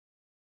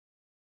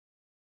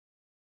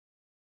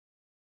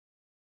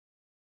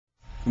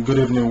Good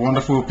evening,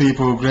 wonderful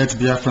people, great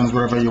Biafrans,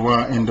 wherever you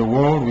are in the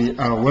world. We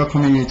are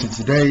welcoming you to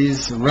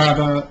today's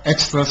rather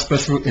extra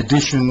special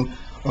edition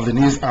of the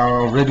News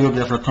Hour of Radio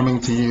Biafra, coming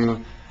to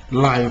you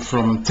live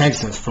from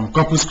Texas, from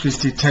Corpus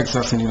Christi,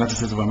 Texas, in the United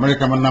States of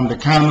America. I'm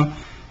Nnamdi Kanu,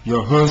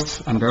 your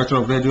host and director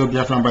of Radio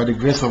Biafra, and by the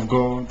grace of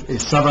God, a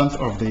servant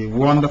of the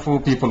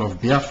wonderful people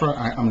of Biafra.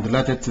 I am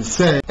delighted to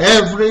say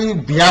every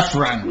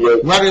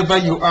Biafran, wherever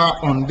you are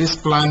on this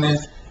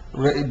planet,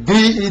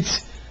 be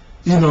it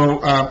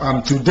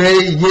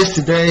today,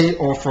 yesterday,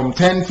 or from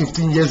 10,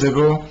 15 years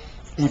ago,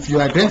 if you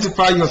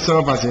identify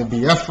yourself as a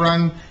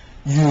Biafran,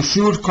 you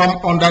should come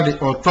under the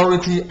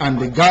authority and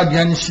the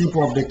guardianship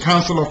of the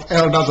Council of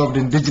Elders of the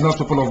Indigenous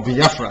People of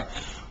Biafra.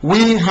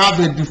 We have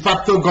a de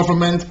facto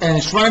government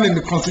enshrined in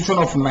the Constitution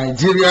of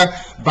Nigeria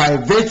by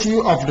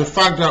virtue of the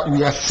fact that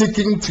we are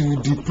seeking to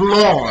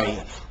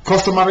deploy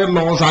customary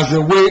laws as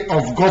a way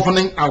of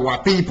governing our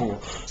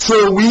people.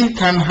 So we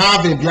can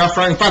have a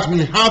Biafra. In fact,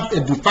 we have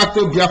a de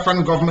facto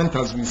Biafran government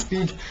as we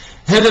speak,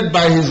 headed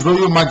by His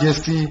Royal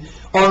Majesty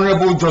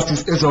Honorable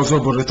Justice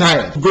Ezozobo,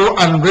 retired. Go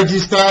and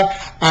register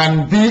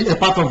and be a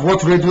part of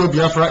what Radio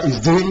Biafra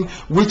is doing,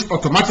 which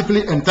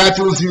automatically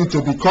entitles you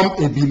to become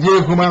a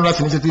Bilie Human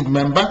Rights Initiative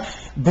member.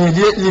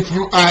 Bilie, if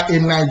you are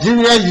in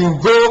Nigeria, you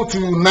go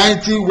to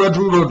 90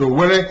 Wedru Road,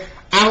 where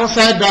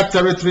outside that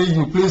territory,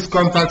 you please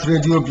contact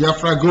Radio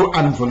Biafra, go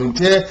and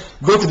volunteer,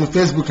 go to the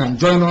Facebook and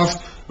join us,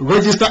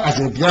 register as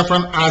a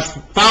Biafran, as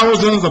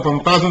thousands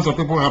upon thousands of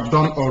people have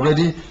done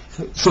already,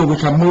 so we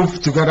can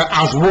move together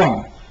as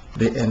one.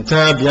 The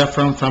entire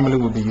Biafran family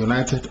will be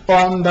united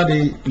under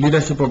the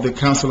leadership of the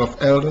Council of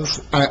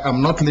Elders. I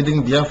am not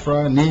leading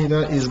Biafra,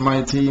 neither is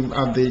my team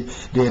at the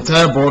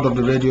entire board of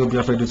the Radio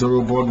Biafra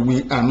editorial board.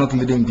 We are not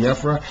leading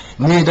Biafra,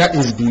 neither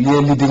is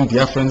Bilie leading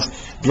Biafrans.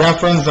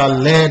 Biafrans are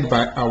led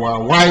by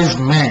our wise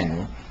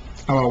men,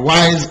 our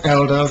wise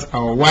elders,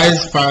 our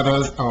wise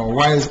fathers, our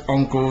wise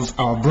uncles,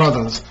 our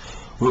brothers,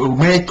 who will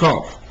make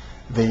up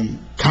the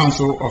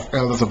Council of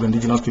Elders of the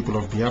Indigenous People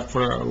of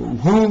Biafra,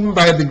 whom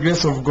by the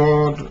grace of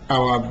God,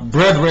 our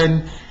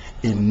brethren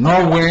in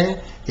Norway,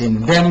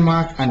 in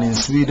Denmark, and in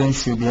Sweden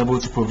should be able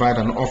to provide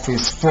an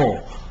office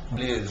for.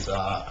 Please,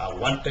 I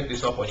want to take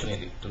this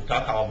opportunity to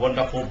thank our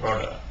wonderful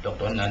brother,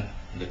 Dr.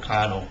 Nnamdi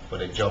Kanu, for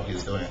the job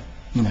he's doing.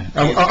 Yeah.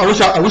 I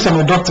wish I'm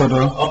a doctor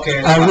though.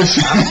 Okay. I wish.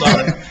 I'm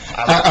sorry.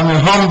 I'm a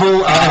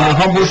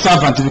humble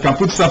servant. If you can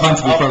put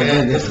servant before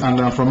this.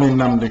 And from me,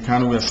 Nnamdi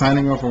Kanu, we're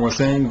signing off and we're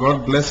saying,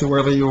 God bless you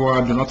wherever you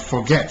are. Do not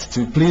forget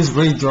to please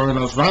rejoin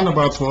us round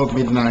about 12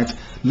 midnight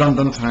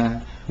London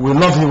time. We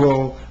love you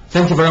all.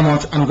 Thank you very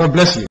much, and God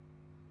bless you.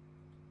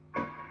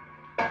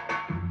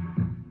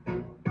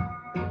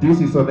 This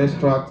is an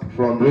extract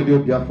from Radio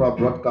Biafra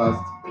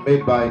broadcast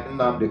made by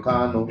Nnamdi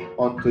Kanu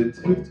on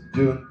 25th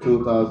June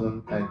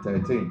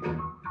 2013.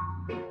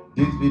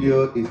 This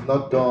video is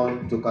not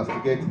done to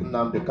castigate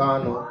Nnamdi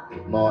Kanu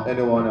nor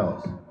anyone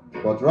else,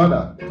 but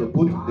rather to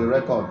put the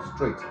record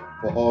straight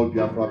for all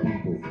Biafra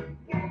people.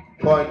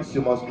 Points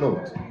you must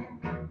note: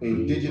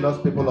 Indigenous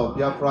People of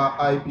Biafra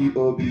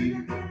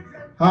IPOB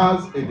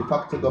has a de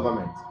facto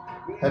government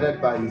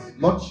headed by His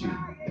Lordship,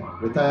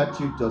 retired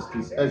Chief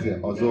Justice Eze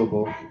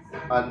Ozobo,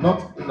 and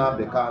not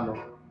Nnamdi Kanu,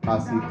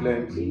 as he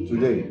claims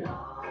today.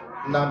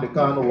 Nnamdi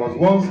Kanu was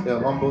once a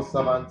humble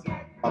servant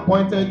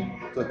appointed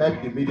to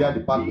head the media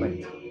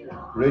department,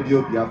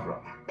 Radio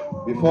Biafra,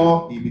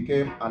 before he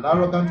became an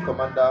arrogant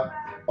commander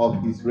of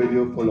his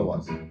radio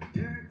followers.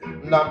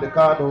 Nnamdi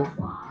Kanu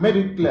made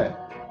it clear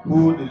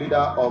who the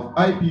leader of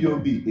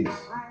IPOB is,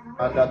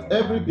 and that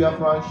every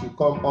Biafran should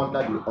come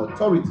under the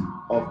authority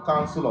of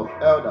Council of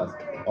Elders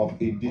of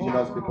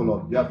Indigenous People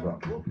of Biafra.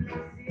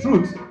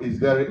 Truth is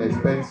very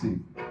expensive.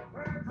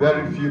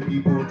 Very few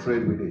people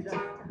trade with it.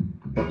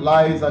 But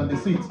lies and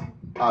deceit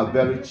are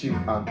very cheap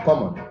and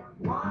common.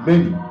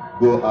 Many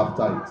go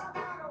after it.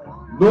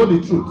 Know the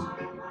truth,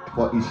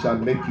 for it shall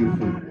make you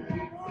free.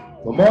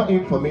 For more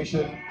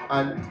information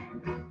and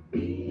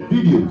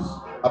videos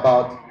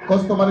about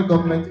Customary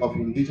Government of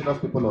Indigenous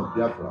People of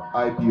Biafra,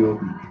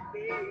 IPOB,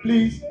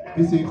 please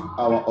visit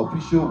our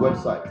official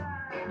website,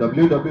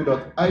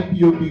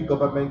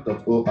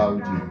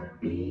 www.ipobgovernment.org.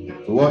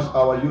 To watch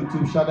our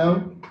YouTube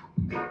channel,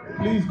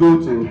 please go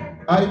to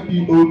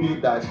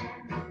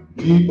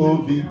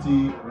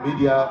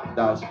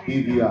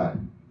IPOB-GOVT-media-BVI.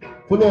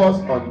 Follow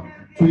us on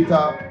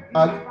Twitter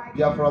at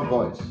Biafra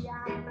Voice.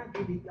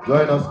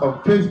 Join us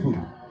on Facebook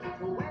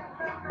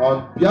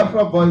on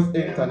Biafra Voice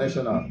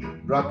International,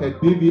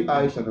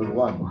 BVI Channel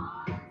 1,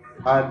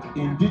 and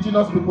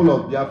Indigenous People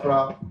of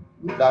Biafra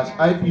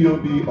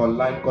IPOB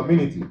Online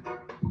Community.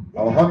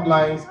 Our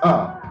hotlines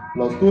are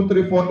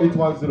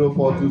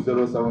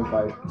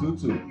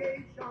 +234-810-4207522.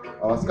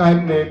 Our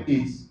Skype name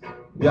is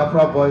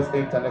Biafra Voice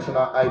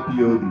International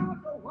IPOB.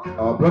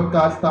 Our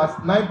broadcast starts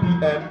 9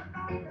 p.m.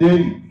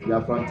 daily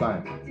Biafran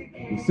time.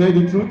 We say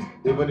the truth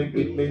even if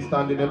it means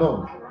standing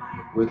alone.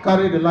 We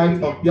carry the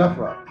light of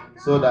Biafra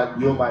so that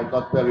you might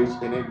not perish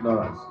in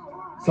ignorance.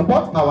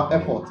 Support our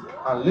effort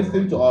and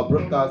listen to our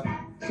broadcast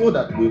so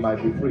that we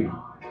might be free.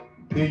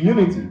 In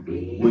unity,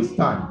 we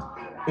stand.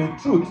 In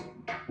truth,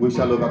 we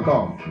shall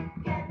overcome.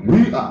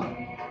 We are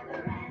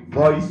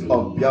Voice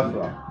of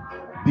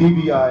Biafra,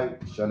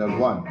 BBI Channel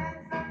 1,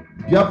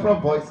 Biafra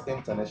Voice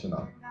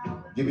International,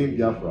 giving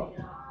Biafra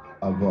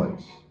a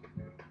voice.